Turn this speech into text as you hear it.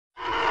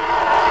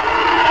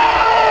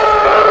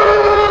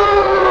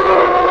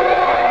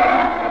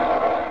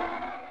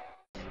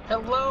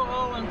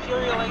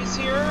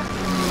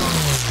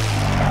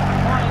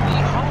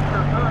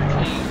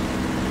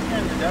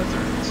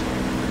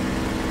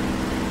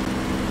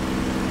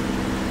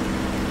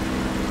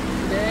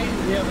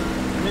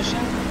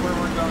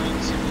going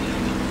to be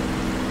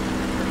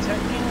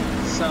protecting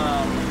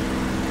some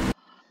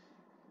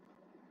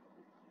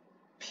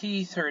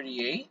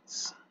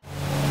P-38s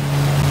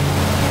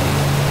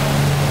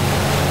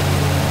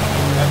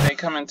as they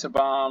come in to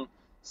bomb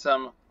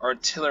some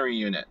artillery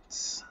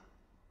units.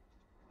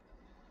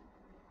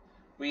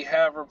 We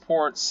have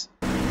reports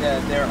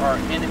that there are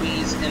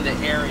enemies in the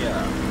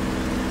area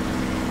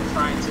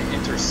trying to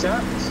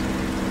intercept,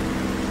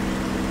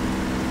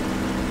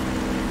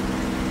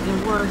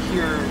 and we're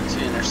here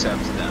to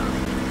intercept them.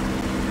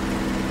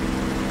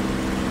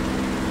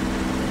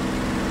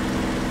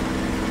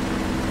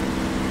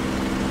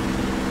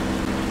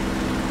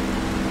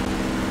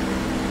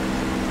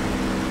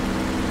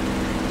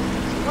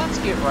 So let's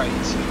get right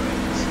to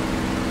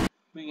it.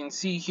 We can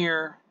see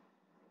here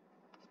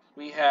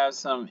we have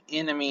some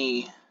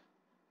enemy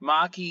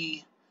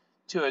Macci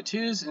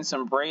 202s and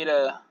some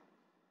Breda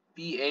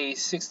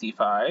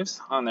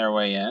BA-65s on their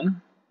way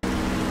in. We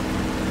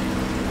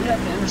have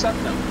to intercept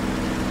them,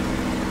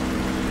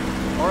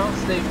 or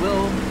else they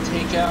will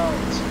take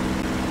out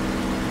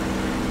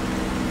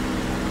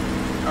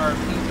our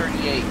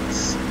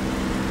P-38s.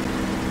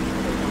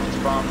 They're going to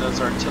bomb those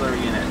artillery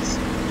units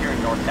here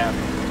in North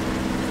Haven.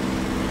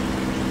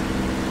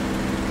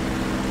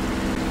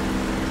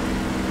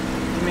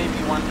 You may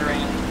be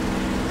wondering,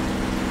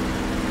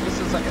 this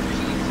is like a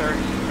P-30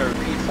 or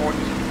P-40,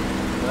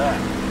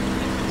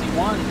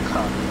 P-51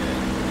 cockpit.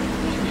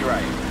 You may be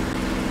right.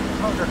 The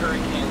Hawker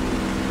Hurricane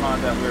mod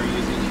that we're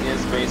using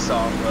is based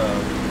off of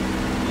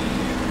the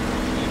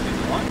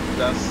P-51,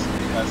 thus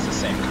it has the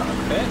same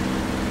cockpit.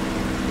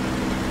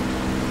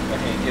 But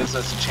hey, it gives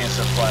us a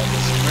chance to fly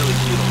this really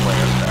beautiful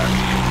aircraft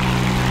here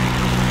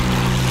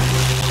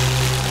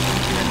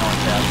in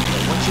North Africa,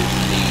 which is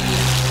the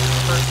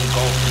Persian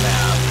Gulf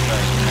map,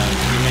 but you know,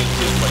 you make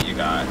do with what you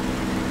got.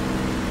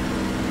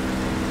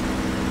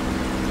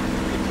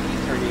 The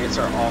P-38s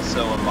are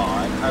also a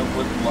mod. I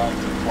would love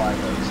to fly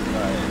those,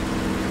 but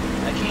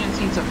I can't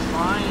seem to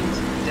find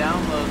the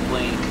download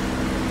link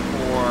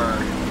for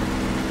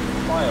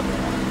flyable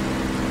one.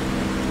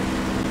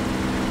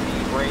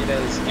 The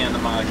Bredas and the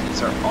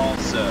Maccis are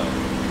also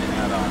an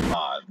add-on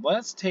mod.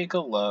 Let's take a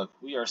look.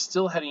 We are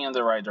still heading in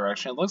the right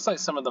direction. It looks like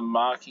some of the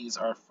Maccis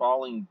are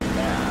falling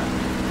back.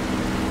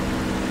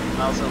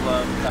 I also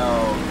love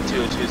how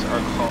 202s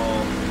are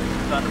called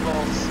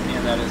Thunderbolts,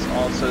 and that is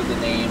also the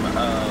name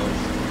of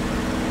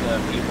the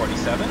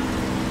P-47.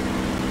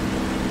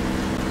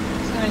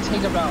 It's going to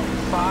take about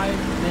 5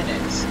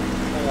 minutes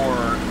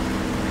for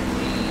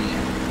the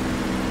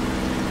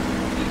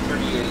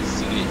P-38s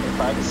to get here,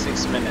 5 to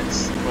 6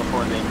 minutes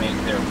before they make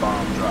their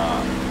bomb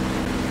drop.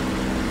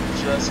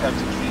 Just have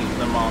to keep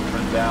them on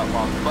for that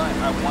long, but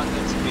I want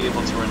them to be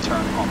able to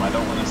return home. I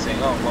don't want to say,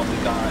 oh, well, we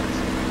got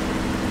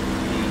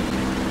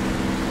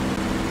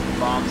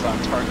bombs on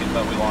target,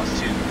 but we lost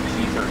 2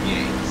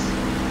 P-38s.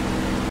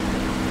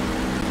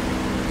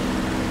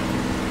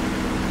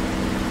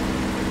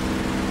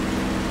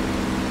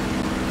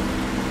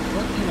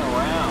 Looking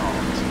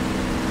around,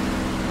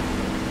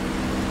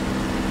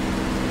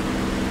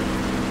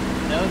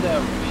 know that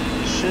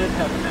we should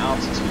have an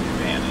altitude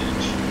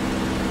advantage,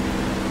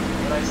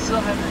 but I still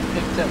haven't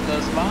picked up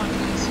those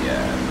Maccis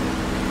yet.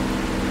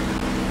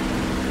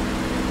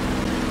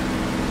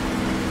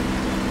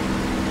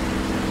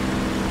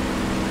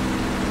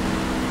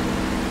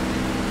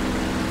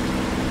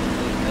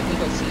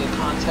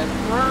 Contact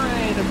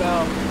right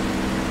about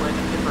where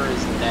the Pipper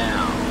is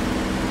now.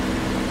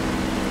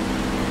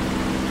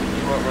 Could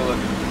be what we're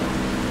looking for.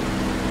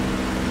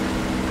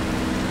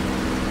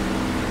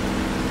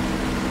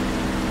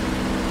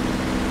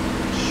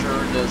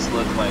 Sure does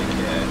look like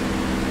it.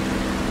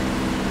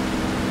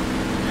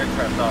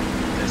 Aircraft off in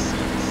the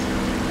distance.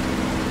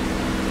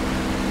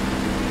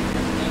 I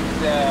think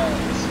that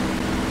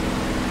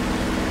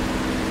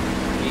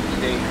maybe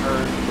they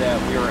heard that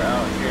we were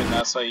out here, and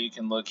that's why you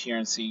can look here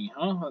and see,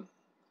 oh,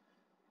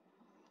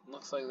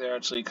 looks like they're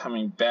actually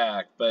coming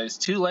back, but it's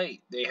too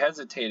late. They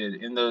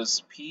hesitated, and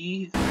those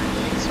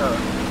P-38s are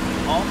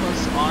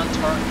almost on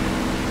target.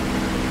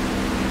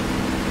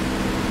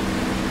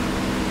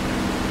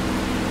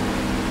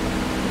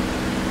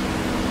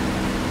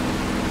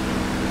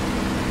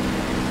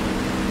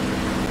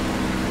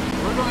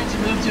 We're going to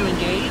move to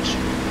engage.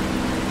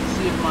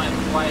 See if my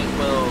flight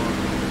will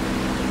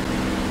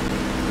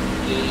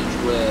engage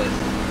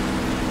with.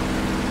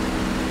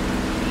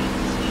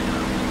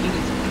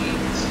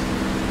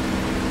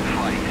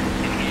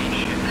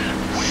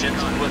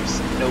 Whoops,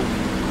 no.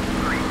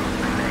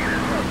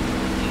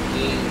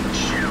 Engage.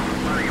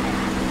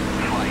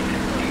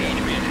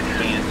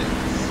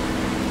 Bandits.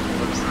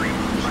 Whoops.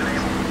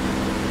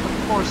 Of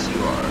course you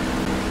are.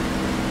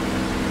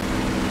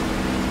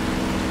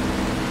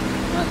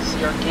 Let's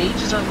see, our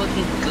gauges are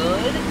looking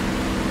good.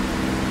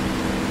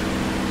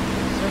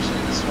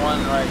 Especially this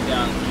one right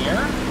down here.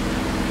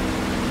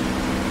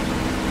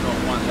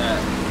 Don't want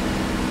that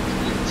to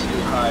get too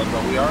high,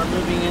 but we are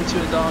moving into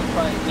a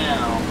dogfight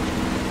now.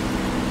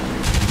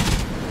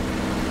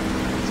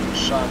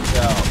 Shots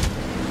out.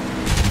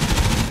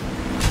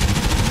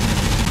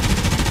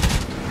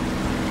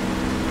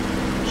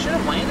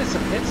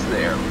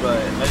 but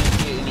I didn't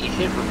get any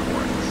hit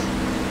reports.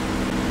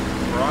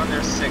 We're on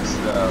their 6th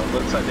though.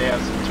 Looks like they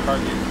have some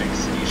target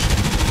fixation.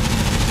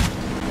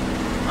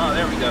 Oh,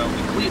 there we go.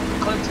 We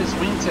clipped his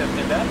wingtip,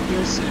 and that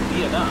appears to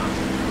be enough.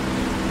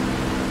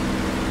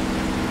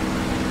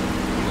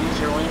 Use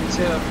your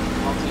wingtip.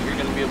 I don't think you're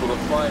going to be able to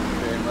fly for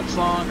very much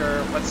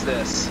longer. What's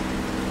this?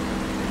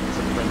 It's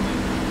a friendly.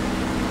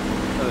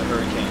 Another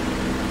hurricane.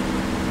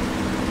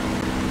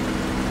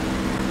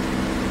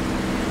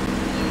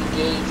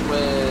 Engage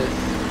with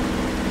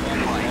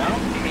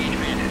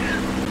bandits now.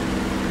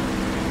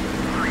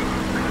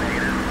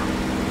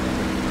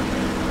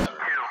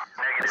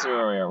 That's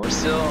where we are. We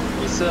still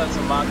have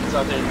some Maccis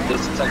out there in the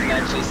distance. I can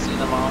actually see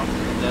them off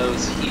the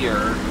nose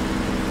here.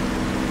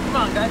 Come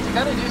on, guys, you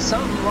gotta do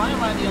something. Why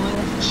am I the only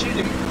one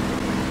shooting?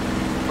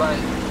 But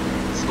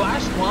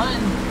Splash 1,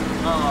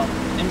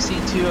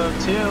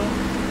 MC202,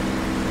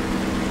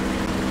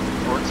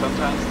 or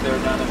sometimes they're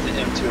known as the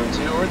M202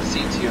 or the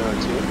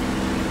C202.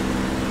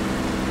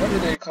 What do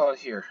they call it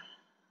here?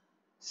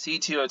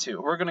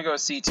 C202. We're gonna go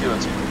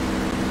C202.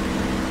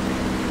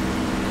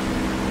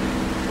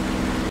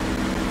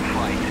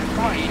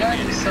 Come on, you gotta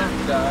do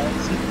something,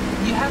 guys.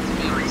 You have to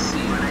be able to see.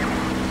 What the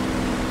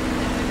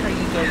heck are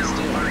you guys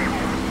doing?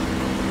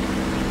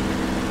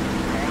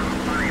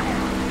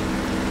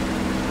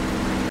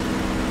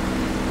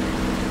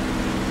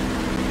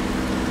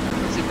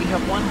 Let's see, we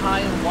have one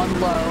high and one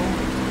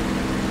low.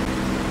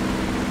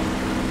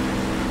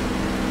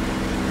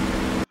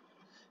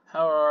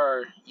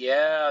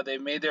 Yeah, they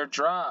made their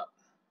drop.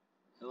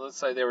 It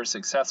looks like they were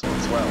successful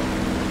as well.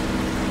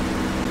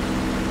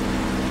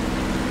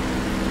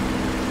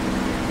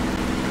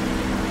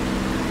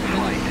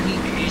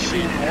 Keep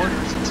issuing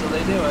orders until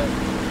they do it.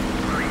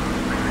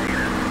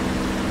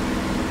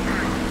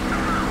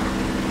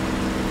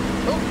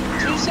 Oh,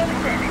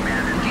 274.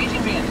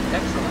 Engaging bandit.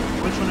 Excellent.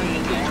 Which one are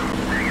you engaging?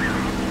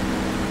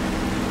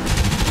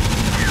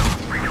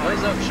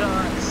 Those up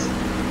shots.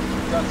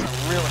 Got some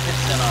real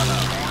hits in on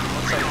them.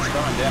 Looks like it's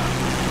going down.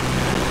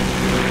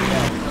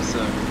 Yeah, must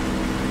have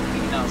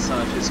taken out some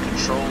of his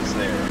controls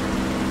there.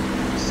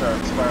 Just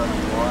started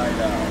spiraling right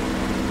out.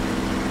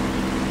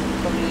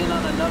 Coming in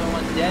on another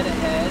one dead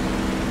ahead.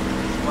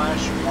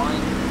 Flash 1,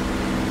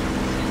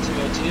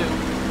 C202.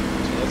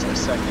 Gee, that's our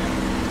second.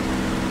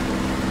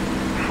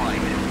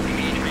 Flight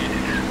engagement.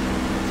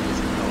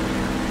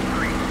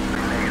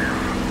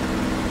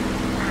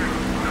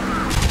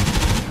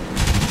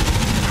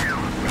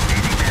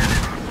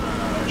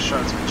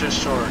 Shots were just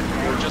short.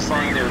 We're just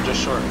lying there,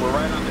 just short. We're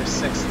right on their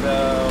 6th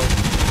though.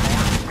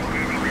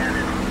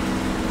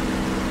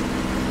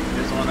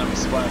 Here's the one that we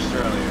splashed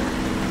earlier.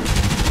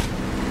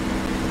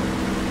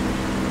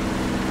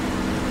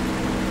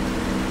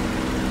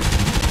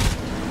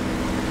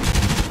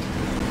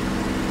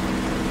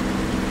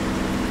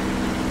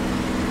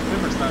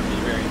 Not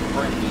being very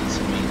friendly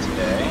to me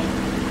today.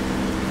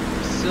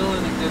 We're still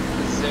in a good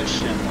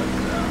position with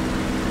them.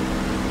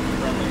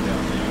 Friendly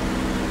down there.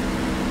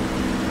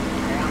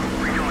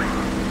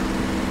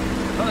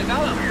 Oh, they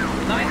got him!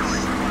 Nice!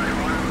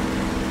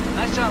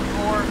 Nice job,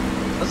 4.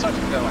 Let's watch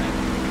him go in.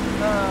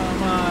 Oh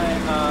my,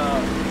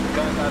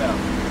 got out.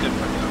 Good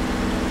for him.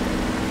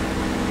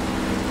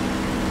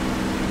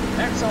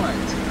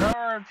 Excellent! How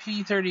are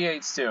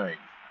P-38s doing?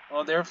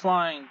 Well, they're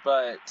flying,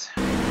 but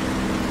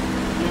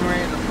getting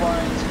ready to fly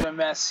into a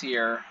mess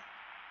here.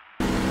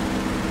 We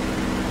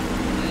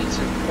need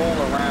to pull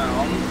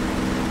around.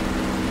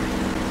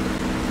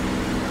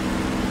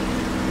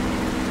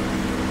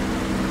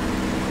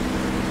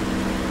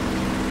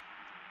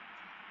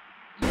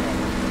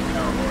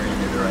 Now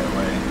oriented the right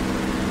way.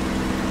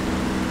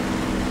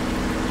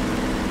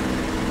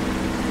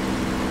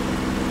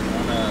 I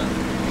wanna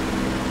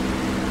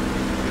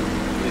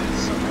get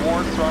some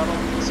more throttle,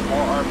 some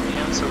more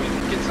RPM so we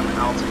can get some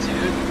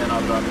altitude, and then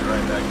I'll drop it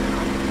right back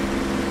down.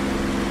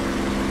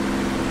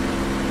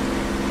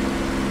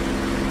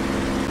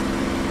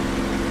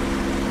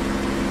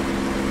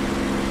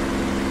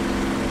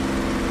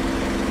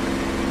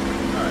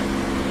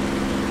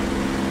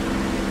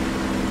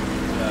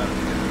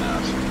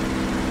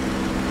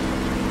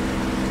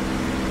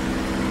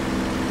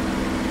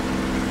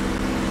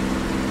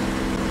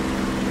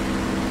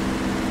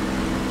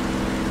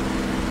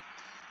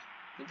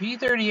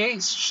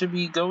 P-38s should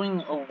be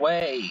going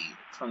away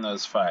from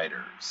those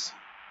fighters.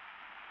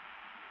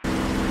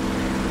 They're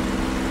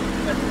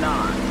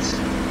not.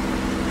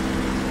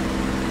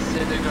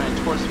 Instead they're going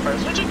towards the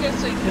fighters, which I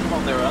guess they can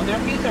hold their own. They're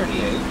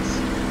P-38s.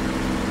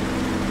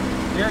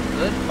 They're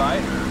good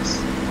fighters.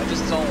 I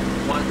just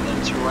don't want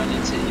them to run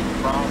into any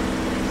problems.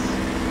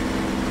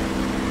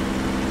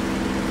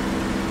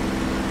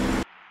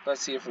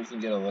 Let's see if we can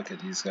get a look at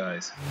these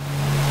guys.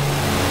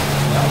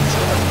 No, they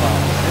still have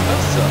bombs. They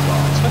both still have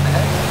bombs. What the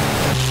heck?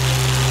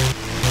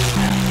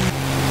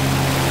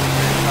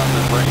 Here come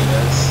the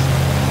Bredas.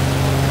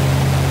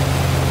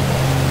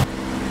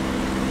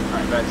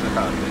 Alright, back to the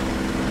cockpit.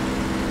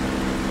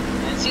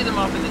 And see them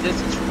off in the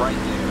distance right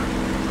there.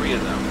 3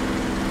 of them.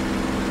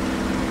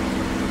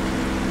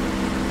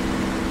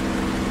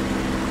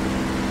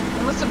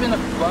 must have been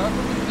a bug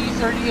with the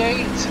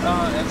P-38,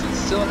 as it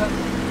still has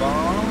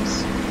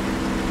bombs,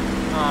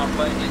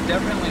 but it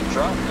definitely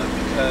dropped them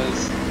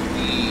because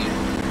the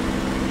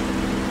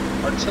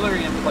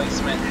artillery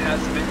emplacement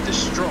has been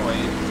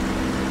destroyed,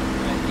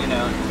 and you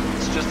know,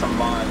 it's just a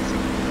mod,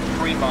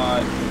 free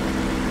mod.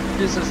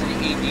 If this was an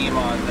ED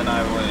mod, then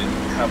I would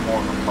have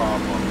more of a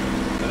problem,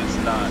 but it's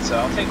not,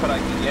 so I'll take what I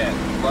can get.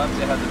 Love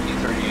to have the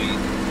P-38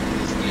 in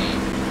this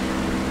game.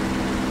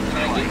 Can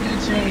I get you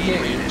to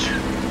engage?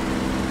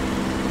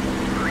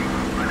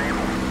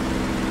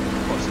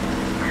 Of course not.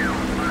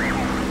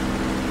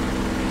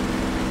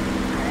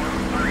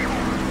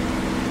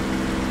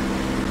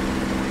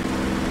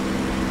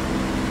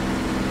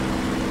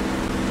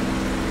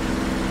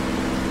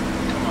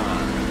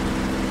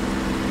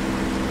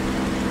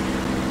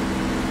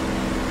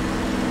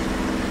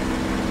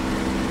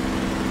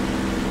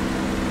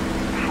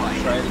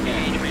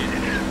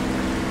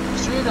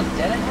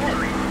 Dead ahead.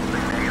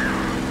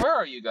 Where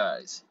are you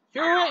guys?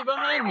 You're right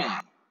behind me.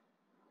 Alright,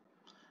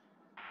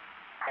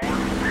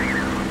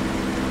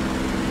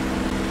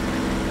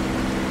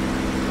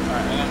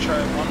 I'm gonna try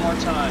it one more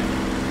time.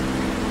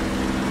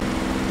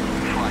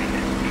 I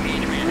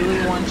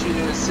really want you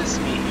to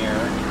assist me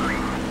here.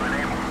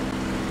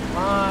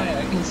 Why?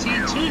 I can see two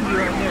of you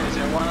right there. Is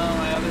there one on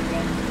my other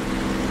gun?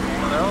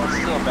 Well, they're all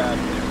still back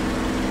there.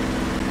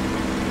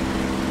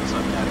 That's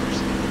what matters.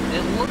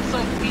 It looks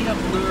like we have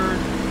lured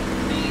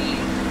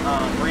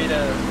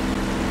Breda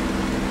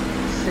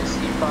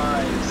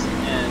 65s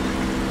in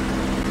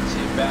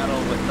to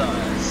battle with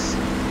us.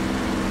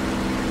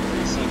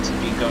 They seem to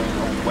be going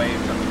away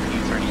from the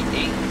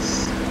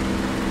P-38s.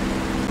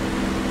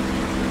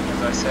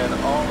 As I said,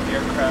 all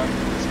aircraft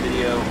in this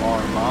video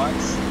are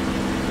mods.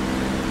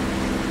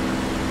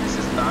 This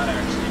is not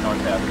actually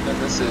North Africa.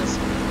 This is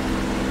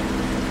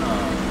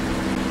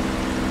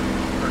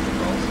Persian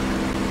Gulf.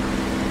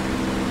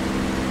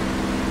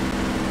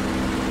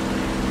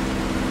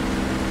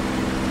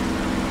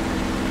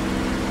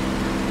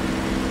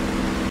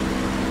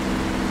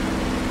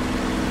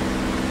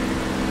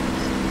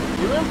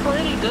 Doing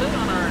pretty good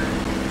on our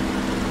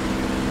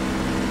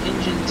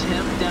engine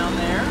temp down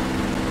there.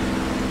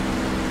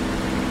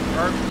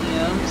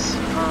 RPMs,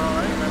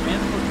 alright, our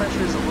manifold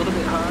pressure is a little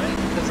bit high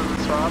because of the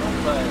throttle,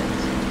 but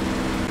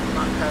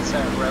not past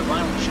that red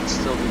line, we should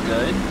still be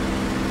good.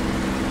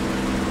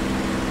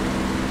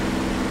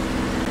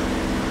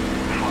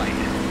 Flight,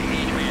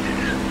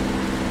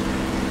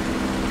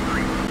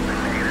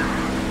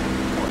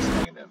 of course,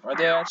 negative. Are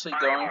they actually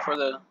going for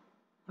the...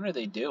 What are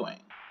they doing?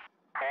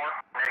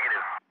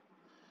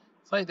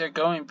 It's like they're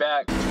going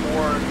back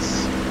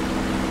towards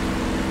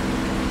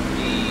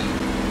the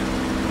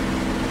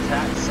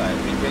attack side.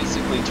 We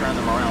basically turn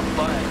them around,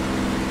 but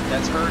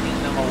that's hurting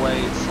them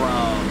away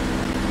from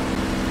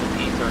the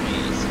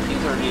P-38s. The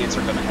P-38s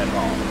are going to head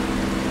home.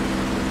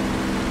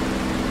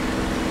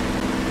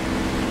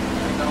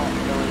 I don't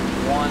really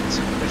want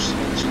to push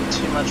the engine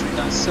too much. We've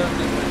done so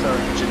good with our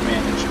engine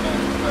management,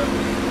 but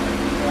we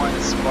want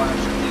to splash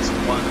at least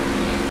one of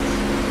these.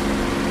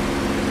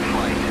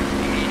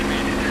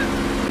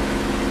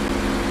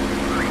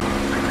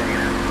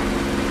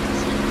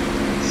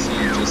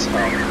 Just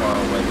how far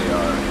away they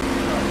are.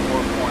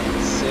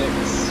 4.6,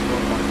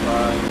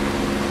 4.5.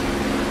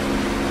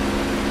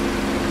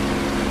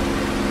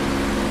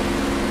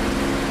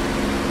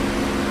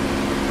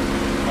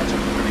 That's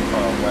pretty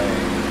far away.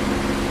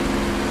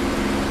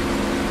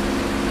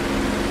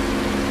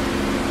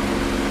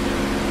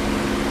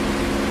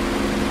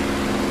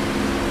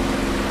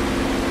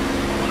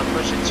 I don't want to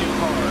push it too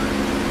hard.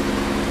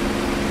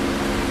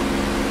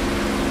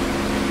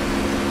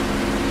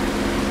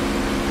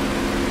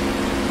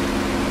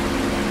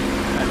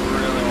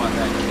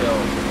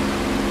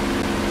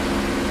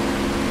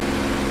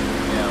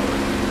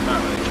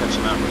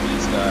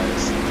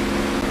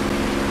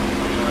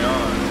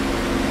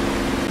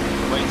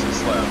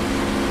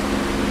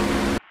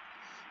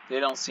 They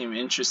don't seem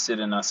interested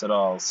in us at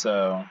all,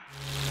 so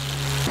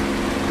you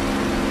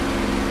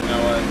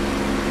know what?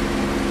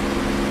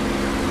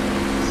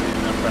 Save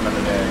them for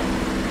another day.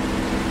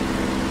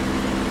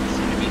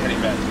 Seem to be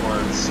heading back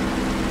towards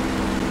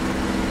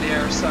the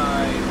air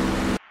side.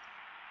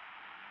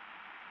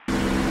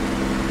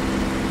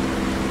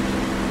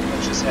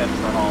 Let's just head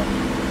for home.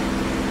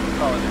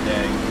 Call it a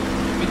day.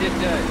 We did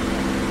good.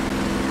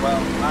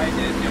 Well, I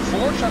did.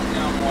 4 shot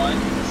down 1,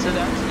 so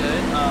that's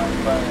good.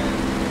 But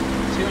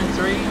 2 and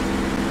 3,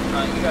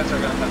 you guys are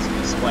going to have some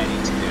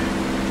explaining to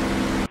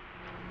do.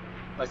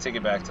 Let's take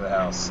it back to the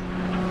house.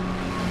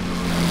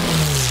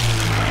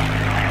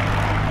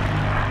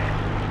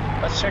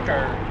 Let's check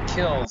our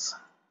kills,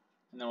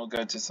 and then we'll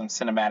go to some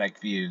cinematic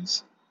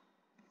views.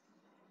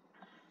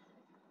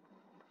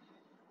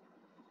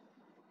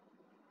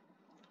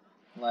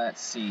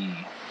 Let's see.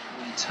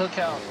 We took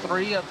out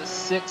 3 of the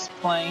 6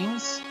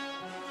 planes.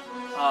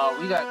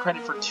 We got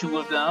credit for 2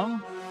 of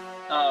them.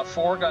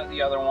 4 got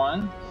the other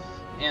one.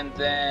 And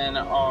then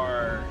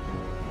our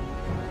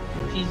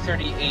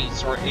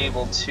P-38s were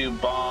able to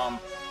bomb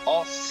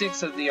all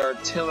 6 of the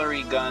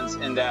artillery guns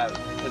in that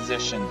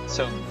position,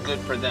 so good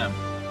for them.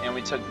 And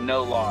we took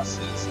no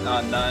losses,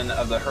 none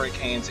of the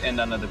Hurricanes and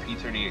none of the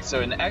P-38.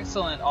 So an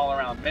excellent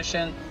all-around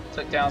mission.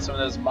 Took down some of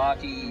those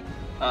Macci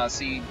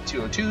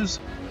C-202s.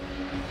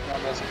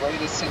 Those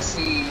Breda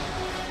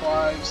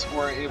 65s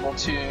were able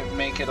to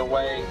make it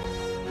away,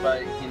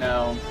 but you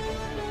know,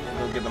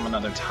 we'll give them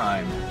another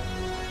time.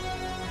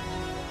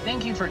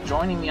 Thank you for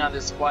joining me on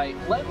this flight.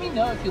 Let me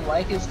know if you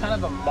like it. It's kind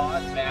of a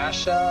mod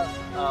mashup.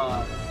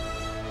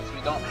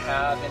 We don't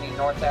have any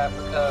North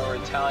Africa or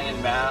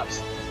Italian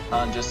maps.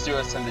 Just threw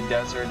us in the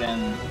desert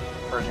in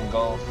Persian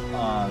Gulf,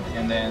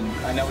 and then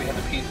I know we had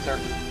the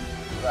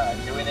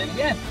P-38 doing it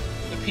again.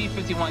 The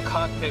P-51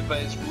 cockpit,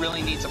 but it's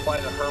really neat to fly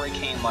the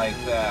Hurricane like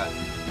that.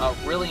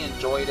 Really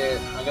enjoyed it.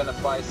 I'm gonna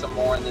fly some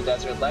more in the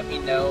desert. Let me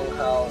know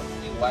how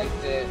you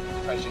liked it.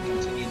 If I should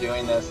continue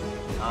doing this.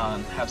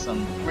 Have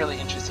some really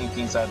interesting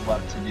things I'd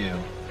love to do.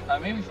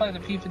 Maybe fly the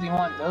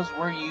P-51. Those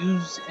were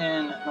used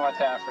in North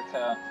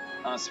Africa.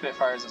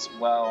 Spitfires as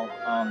well,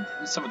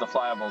 some of the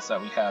flyables that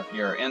we have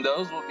here, and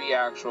those will be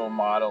actual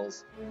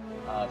models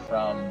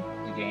from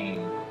the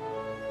game,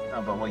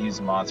 but we'll use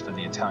mods for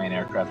the Italian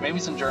aircraft, maybe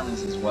some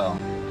Germans as well.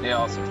 They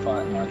also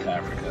fought in North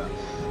Africa.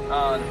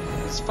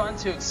 It's fun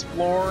to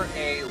explore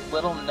a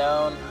little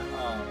known,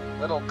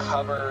 little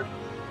covered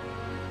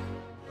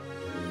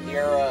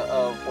era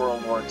of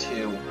World War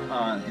II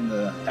in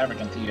the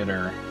African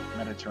theater,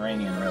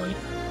 Mediterranean really.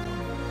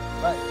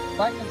 But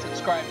like and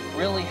subscribe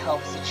really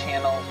helps the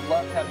channel.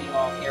 Love having you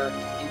all here.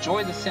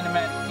 Enjoy the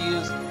cinematic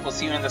views. We'll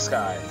see you in the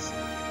skies.